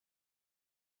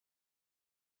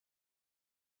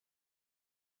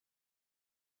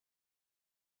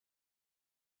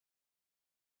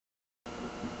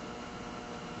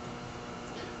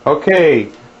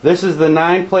Okay, this is the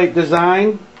 9-plate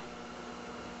design.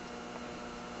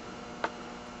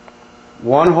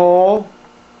 One hole,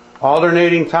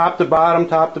 alternating top to bottom,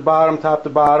 top to bottom, top to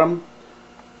bottom.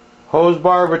 Hose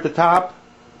barb at the top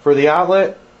for the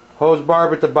outlet, hose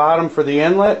barb at the bottom for the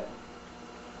inlet.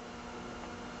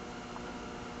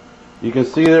 You can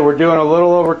see that we're doing a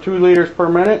little over 2 liters per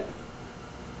minute.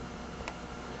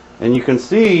 And you can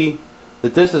see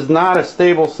that this is not a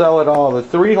stable cell at all. The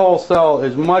 3-hole cell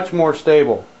is much more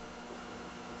stable.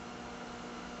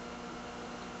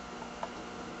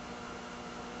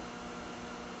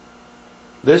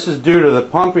 This is due to the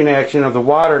pumping action of the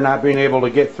water not being able to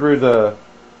get through the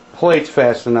plates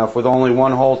fast enough with only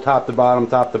one hole top to bottom,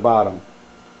 top to bottom.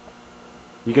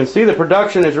 You can see the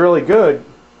production is really good,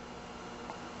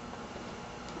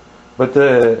 but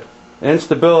the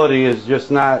instability is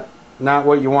just not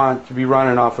what you want to be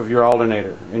running off of your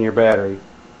alternator and your battery.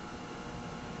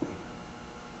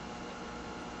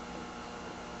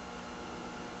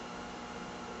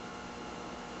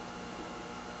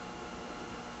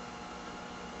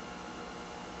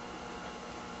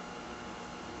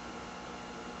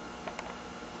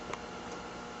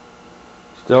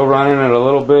 Still running at a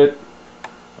little bit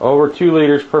over 2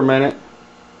 liters per minute.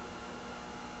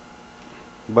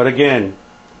 But again,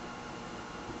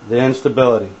 the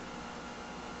instability.